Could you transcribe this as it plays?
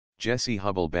Jessie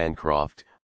Hubbell Bancroft,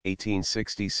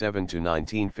 1867 to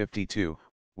 1952,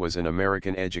 was an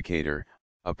American educator,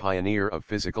 a pioneer of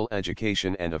physical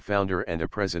education and a founder and a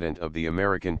president of the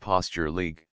American Posture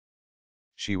League.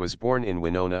 She was born in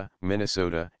Winona,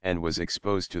 Minnesota, and was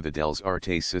exposed to the Des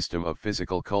Artes system of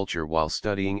physical culture while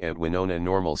studying at Winona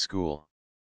Normal School.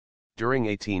 During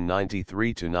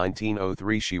 1893 to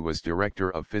 1903 she was Director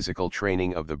of Physical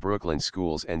Training of the Brooklyn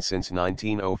Schools, and since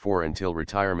 1904 until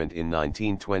retirement in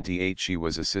 1928 she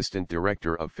was Assistant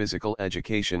Director of Physical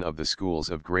Education of the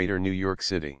Schools of Greater New York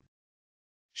City.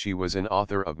 She was an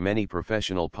author of many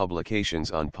professional publications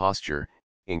on posture,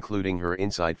 including her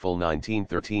insightful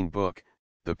 1913 book,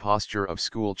 The Posture of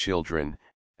School Children,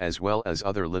 as well as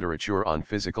other literature on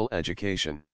physical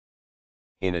education.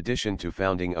 In addition to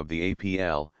founding of the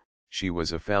APL, she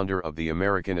was a founder of the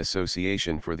American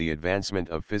Association for the Advancement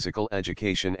of Physical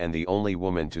Education and the only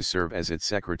woman to serve as its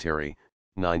secretary,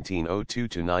 1902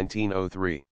 to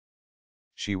 1903.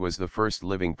 She was the first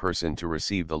living person to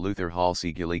receive the Luther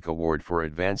Halsey Gulick Award for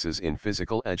Advances in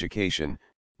Physical Education,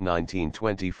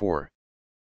 1924.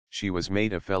 She was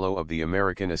made a Fellow of the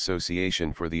American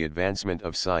Association for the Advancement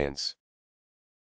of Science.